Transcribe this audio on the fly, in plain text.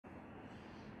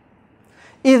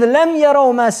إذ لم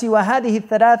يروا ما سوى هذه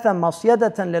الثلاثة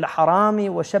مصيدة للحرام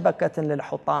وشبكة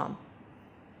للحطام.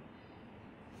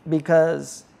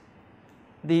 Because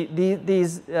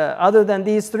these other than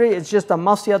these three, it's just a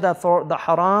masyada for the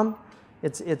haram,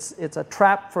 it's a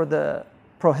trap for the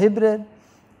prohibited,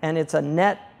 and it's a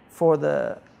net for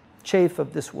the chafe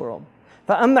of this world.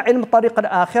 فأما علم طريق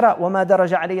الآخرة وما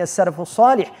درج عليه السلف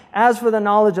الصالح, as for the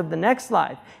knowledge of the next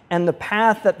life and the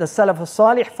path that the Salaf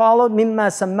al-Salih followed, مما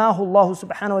سماه الله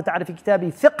سبحانه وتعالى في كتابه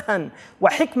فقها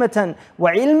وحكمة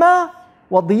وعلما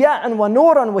وضياء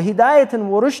ونورا وهداية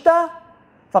ورشدا,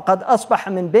 فقد أصبح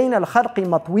من بين الخلق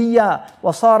مطويا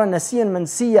وصار نسيا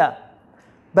منسيا.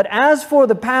 But as for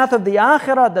the path of the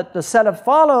Akhirah that the Salaf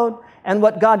followed, and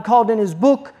what God called in His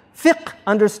book fiqh,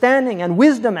 understanding and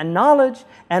wisdom and knowledge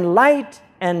and light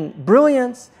and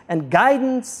brilliance and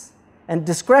guidance and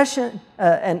discretion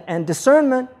and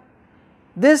discernment,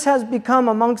 this has become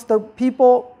amongst the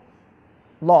people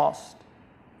lost.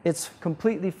 It's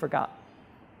completely forgotten.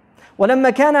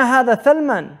 وَلَمَّا كَانَ هَذَا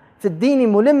ثَلْمًا في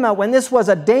الدين ملمة, when this was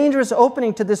a dangerous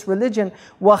opening to this religion,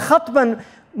 وَخَطْبًا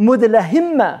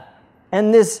مُدْلَهِمًّا,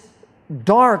 and this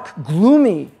dark,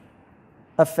 gloomy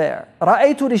affair.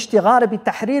 رأيت الاشتغال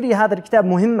بتحرير هذا الكتاب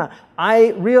مهمة. I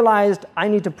realized I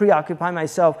need to preoccupy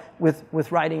myself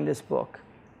with writing this book.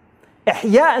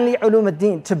 إحياء لعلوم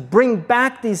الدين, to bring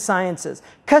back these sciences.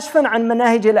 كشفا عن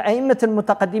مناهج الأئمة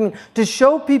المتقدمين, to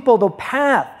show people the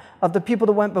path of the people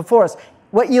that went before us.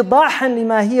 وإيضاحا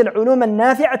لما هي العلوم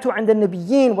النافعة عند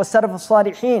النبيين والسلف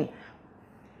الصالحين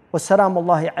والسلام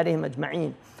الله عليهم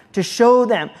أجمعين, to show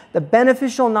them the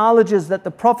beneficial knowledges that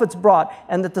the prophets brought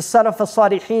and that the Salaf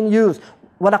al-Salihin used.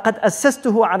 وَلَقَدْ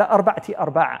أَسَّسْتُهُ عَلَى أَرْبَعَةِ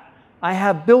أَرْبَعَةٍ, I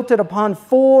have built it upon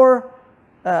four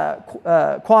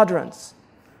quadrants.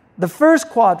 The first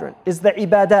quadrant is the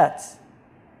ibadat.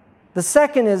 The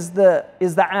second is the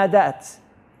adat.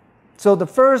 So the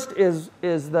first is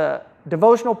the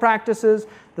devotional practices.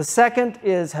 The second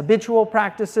is habitual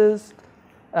practices,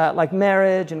 like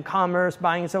marriage and commerce,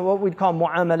 buying and selling, what we'd call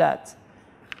mu'amalat.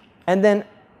 And then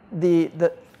the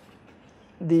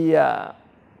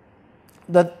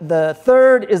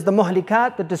third is the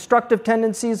muhlikat, the destructive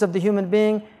tendencies of the human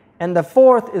being. And the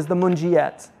fourth is the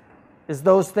munjiyat, is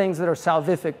those things that are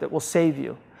salvific, that will save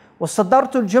you.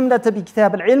 وصدرت الجملة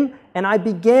بكتاب العلم, and I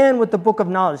began with the book of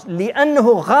knowledge.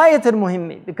 لأنه غاية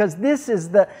المهم, because this is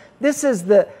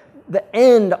the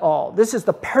end all. This is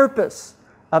the purpose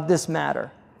of this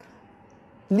matter.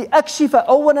 لأكشف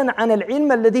أولا عن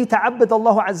العلم الذي تعبد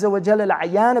الله عز وجل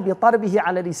العيان بطلبه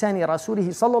على لسان رسوله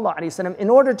صلى الله عليه وسلم, in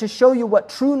order to show you what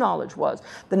true knowledge was,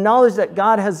 the knowledge that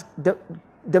God has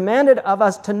demanded of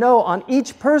us to know on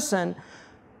each person,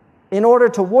 in order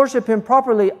to worship Him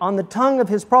properly, on the tongue of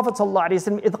His Prophet صلى الله عليه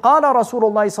وسلم. إذ قال رسول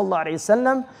الله صلى الله عليه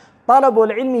وسلم طلب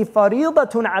العلم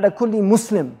فريضة على كل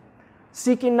مسلم.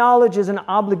 Seeking knowledge is an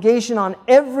obligation on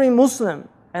every Muslim.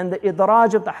 And the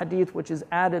idraj of the hadith, which is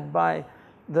added by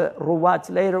the ruwat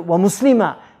later, wa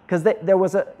muslima, because there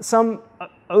was some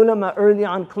ulama early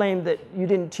on claimed that you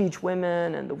didn't teach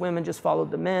women and the women just followed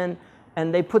the men,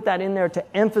 and they put that in there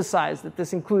to emphasize that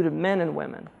this included men and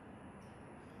women.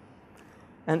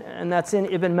 And that's in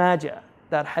Ibn Majah,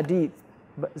 that hadith.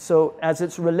 So as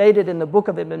it's related in the book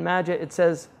of Ibn Majah, it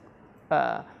says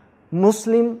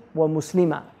Muslim wa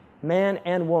muslima, man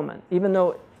and woman, even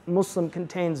though Muslim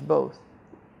contains both.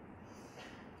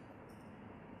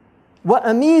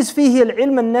 وَأَمِيزْ فِيهِ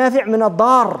الْعِلْمَ النَّافِعْ مِنَ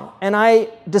الضَّارِ, and I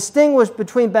distinguish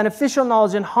between beneficial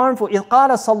knowledge and harmful. إِذْ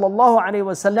قَالَ صَلَّى اللَّهُ عَلَيْهِ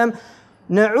وَسَلَّمَ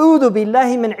نَعُوذُ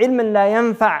بِاللَّهِ مِنْ عِلْمٍ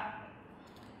لَا يَنْفَعْ,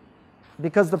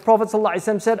 because the Prophet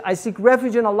ﷺ said, I seek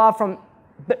refuge in Allah from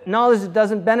knowledge that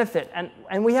doesn't benefit.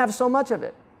 And we have so much of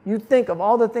it. You think of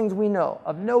all the things we know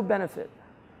of no benefit.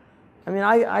 I mean,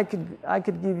 I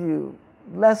could give you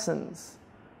lessons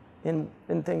in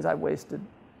things I wasted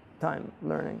time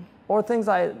learning, or things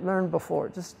I learned before.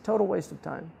 Just total waste of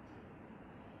time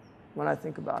when I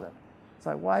think about it. It's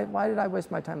like, why did I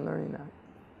waste my time learning that?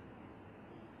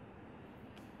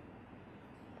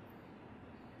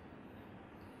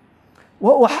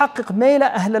 وأحقق ميل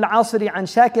أهل العصر عن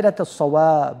شاكرة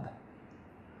الصواب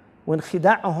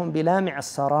وانخداعهم بلامع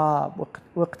السراب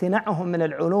واقتناعهم من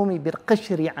العلوم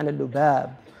بالقشر عن اللباب.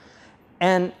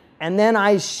 And then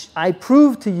I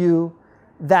prove to you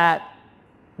that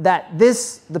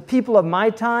the people of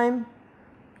my time,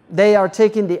 they are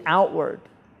taking the outward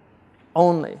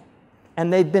only,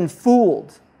 and they've been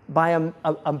fooled by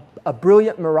a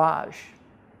brilliant mirage.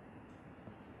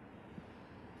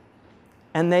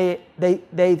 And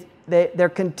they're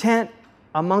content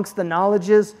amongst the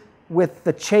knowledges with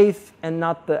the chaff and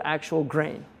not the actual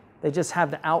grain. They just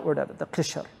have the outward of it, the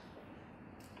qishr.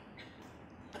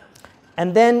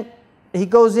 And then he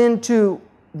goes into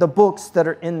the books that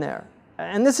are in there.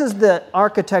 And this is the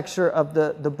architecture of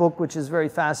the book, which is very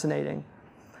fascinating.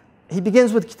 He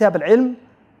begins with Kitab al-Ilm,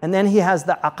 and then he has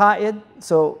the Aqa'id.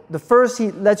 So the first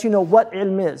he lets you know what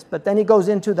ilm is, but then he goes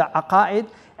into the Aqa'id,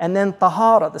 and then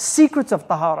Tahara, the secrets of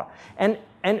Tahara. And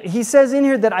he says in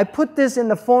here that I put this in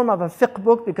the form of a fiqh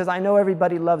book because I know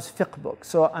everybody loves fiqh books.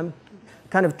 So I'm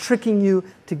kind of tricking you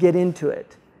to get into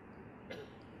it.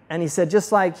 And he said,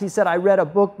 just like he said, I read a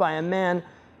book by a man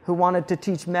who wanted to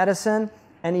teach medicine,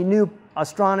 and he knew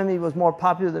astronomy was more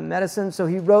popular than medicine, so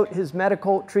he wrote his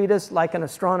medical treatise like an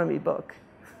astronomy book.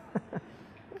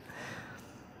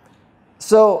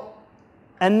 So,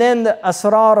 and then the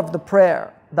asrar of the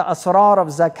prayer, the asrar of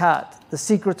zakat, the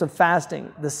secrets of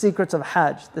fasting, the secrets of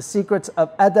hajj, the secrets of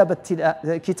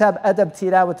the kitab adab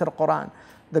tilawat al-Quran,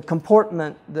 the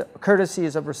comportment, the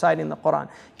courtesies of reciting the Quran,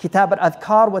 kitab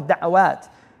al-adhkar wa da'awat,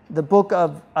 the book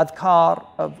of adhkar,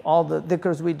 of all the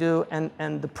dhikrs we do,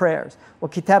 and the prayers. Wa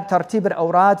kitab tartib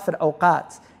al-awrad fi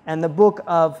al-awqat, and the book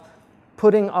of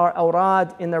putting our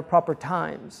awrad in their proper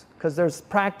times, because there's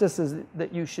practices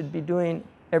that you should be doing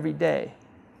every day.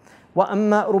 Wa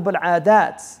amma rub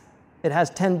al-adat, it has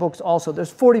 10 books also. There's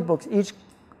 40 books. Each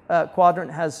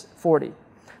quadrant has 40.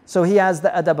 So he has the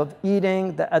adab of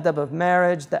eating, the adab of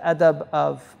marriage, the adab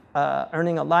of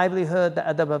earning a livelihood, the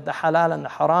adab of the halal and the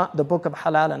haram, the book of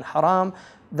halal and haram,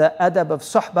 the adab of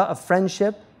suhbah, of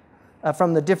friendship,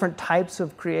 from the different types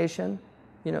of creation,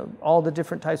 you know, all the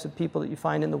different types of people that you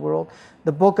find in the world,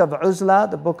 the book of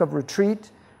uzla, the book of retreat,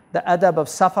 the adab of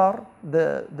safar,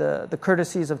 the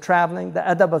courtesies of traveling, the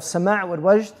adab of sama' wal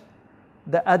wajd,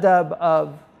 the adab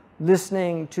of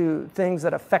listening to things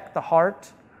that affect the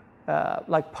heart,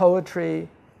 like poetry,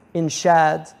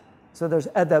 inshad. So there's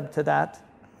adab to that.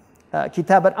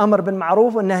 Kitab al-Amr bin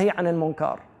Ma'ruf wa Nahi an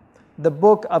al-Munkar, the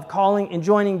book of calling,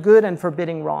 enjoining good and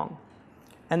forbidding wrong.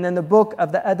 And then the book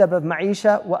of the adab of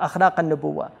Ma'isha wa Akhlaq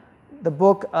al-Nubuwah, the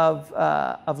book of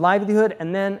livelihood,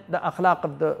 and then the Akhlaq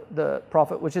of the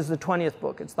Prophet, which is the 20th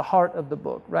book. It's the heart of the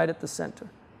book, right at the center.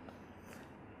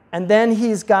 And then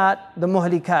he's got the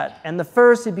Muhlikat. And the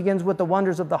first, he begins with the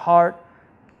wonders of the heart,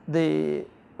 the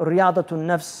Riyadatun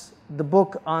Nafs, the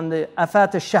book on the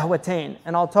Afat al-Shahwatain.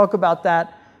 And I'll talk about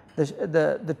that,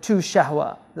 the two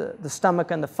shahwa, the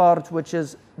stomach and the farj, which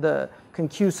is the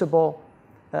concussible,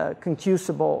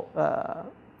 concussible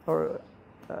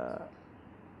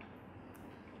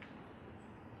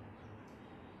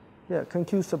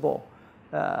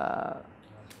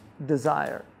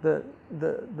desire, the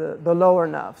lower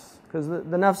nafs, because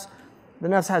the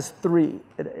nafs has three.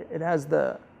 It has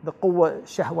the quwwa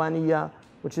shahwaniyya,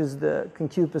 which is the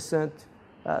concupiscent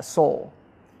soul,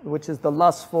 which is the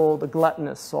lustful, the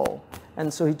gluttonous soul.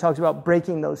 And so he talks about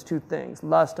breaking those two things,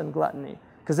 lust and gluttony,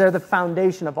 because they're the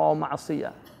foundation of all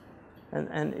ma'asiyah.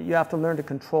 And you have to learn to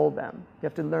control them. You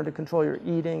have to learn to control your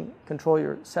eating, control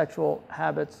your sexual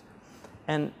habits,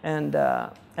 and then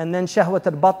shahwat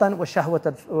al-batan,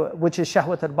 which is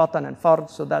shahwat al-batan and farj.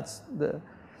 So that's the,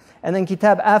 and then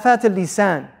kitab afat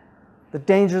al-lisan, the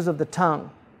dangers of the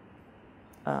tongue,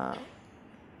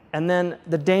 and then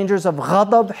the dangers of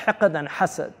ghadab, hiqad, and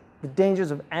hasad, the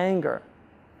dangers of anger,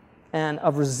 and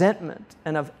of resentment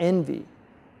and of envy.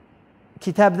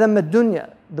 Kitab dhamm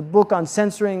al-dunya, the book on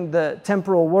censoring the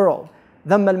temporal world.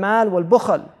 Dhamm al-mal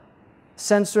wal-bukhal,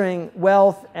 censoring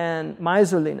wealth and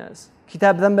miserliness.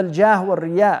 Kitab dhamm al-jah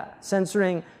wal-riya,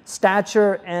 censoring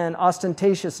stature and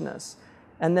ostentatiousness.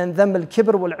 And then dhamm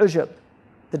al-kibr wal-ujab,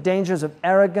 the dangers of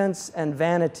arrogance and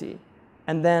vanity.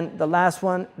 And then the last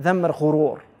one, dhamm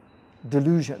al-ghurur,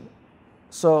 delusion.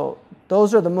 So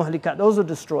those are the muhlikat, those will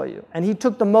destroy you. And he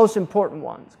took the most important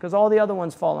ones, because all the other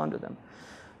ones fall under them.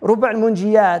 Ruba'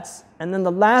 al-munjiyat, and then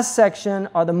the last section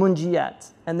are the munjiyat,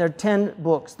 and there are 10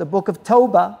 books. The book of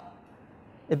Tawbah,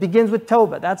 it begins with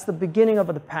Tawbah, that's the beginning of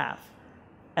the path.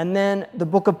 And then the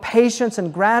book of patience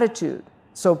and gratitude,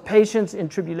 so patience in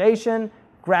tribulation,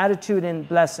 gratitude in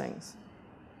blessings.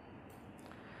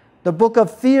 The book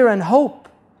of fear and hope,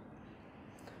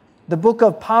 the book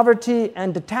of poverty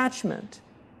and detachment,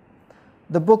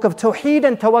 the book of Tawheed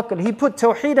and Tawakkul. He put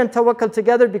Tawheed and Tawakkul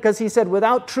together because he said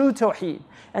without true Tawheed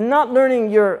and not learning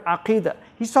your Aqidah,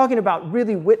 he's talking about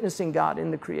really witnessing God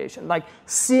in the creation, like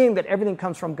seeing that everything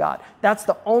comes from God. That's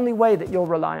the only way that you'll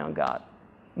rely on God,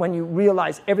 when you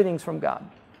realize everything's from God.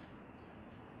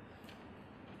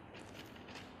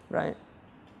 Right?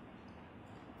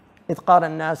 إِذْ قَالَ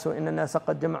النَّاسُ إِنَّ النَّاسَ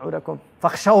قَدْ جَمَعُوا لَكُمْ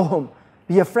فَاخْشَوْهُمْ.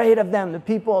 Be afraid of them, the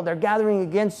people, they're gathering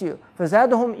against you.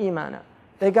 فَزَادُهُمْ إِيمَانًا.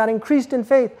 They got increased in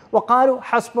faith. وَقَالُوا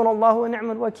حَسْبُنَا اللَّهُ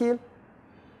وَنِعْمَ الْوَكِيلُ.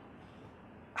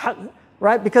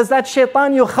 right? Because that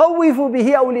shaitan يُخَوِّفُ بِهِ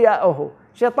أَوْلِيَاءَهُ.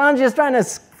 Shaitan's just trying to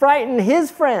frighten his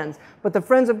friends, but the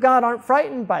friends of God aren't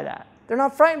frightened by that. They're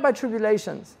not frightened by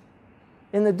tribulations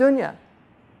in the dunya.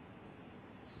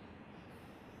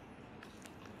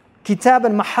 Kitab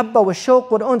al-mahabba wa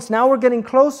shawq wa uns. Now we're getting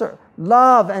closer.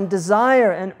 Love and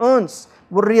desire and uns.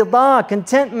 Wa rida,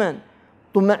 contentment.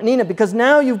 Tuma'nina, because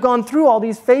now you've gone through all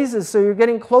these phases, so you're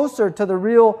getting closer to the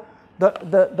real,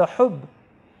 the hub.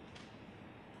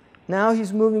 Now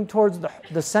he's moving towards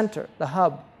the center, the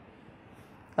hub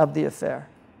of the affair.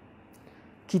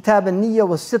 Kitab al-niyya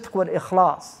wa sidq wa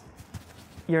ikhlas.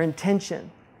 Your intention,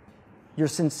 your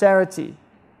sincerity,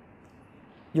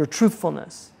 your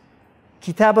truthfulness.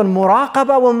 Kitab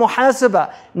al-muraqaba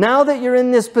wal-muhasaba. Now that you're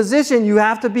in this position, you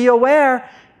have to be aware.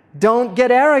 Don't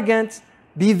get arrogant.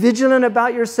 Be vigilant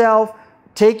about yourself.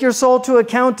 Take your soul to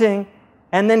accounting.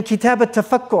 And then kitab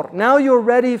al-tafakkur. Now you're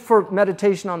ready for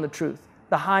meditation on the truth,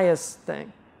 the highest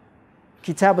thing.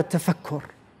 Kitab al-tafakkur.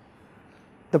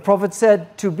 The Prophet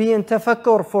said, to be in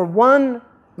tafakkur for one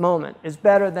moment is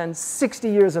better than 60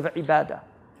 years of ibadah.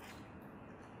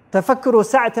 Tafakkuru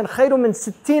sa'atan khayru min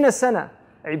 60 sana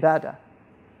ibadah.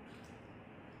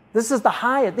 This is the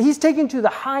highest. He's taking to the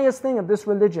highest thing of this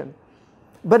religion.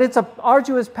 But it's an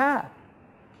arduous path.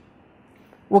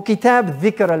 وَكِتَابْ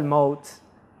ذِكْرَ الْمَوْتِ.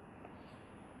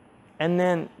 And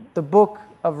then the book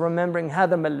of remembering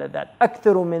هَذَمَ اللَّذَاتِ.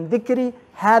 أَكْثَرُ مِنْ ذِكْرِ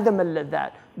هَذَمَ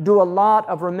اللَّذَاتِ. Do a lot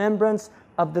of remembrance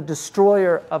of the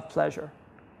destroyer of pleasure,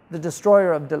 the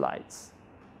destroyer of delights.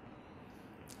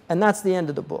 And that's the end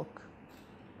of the book.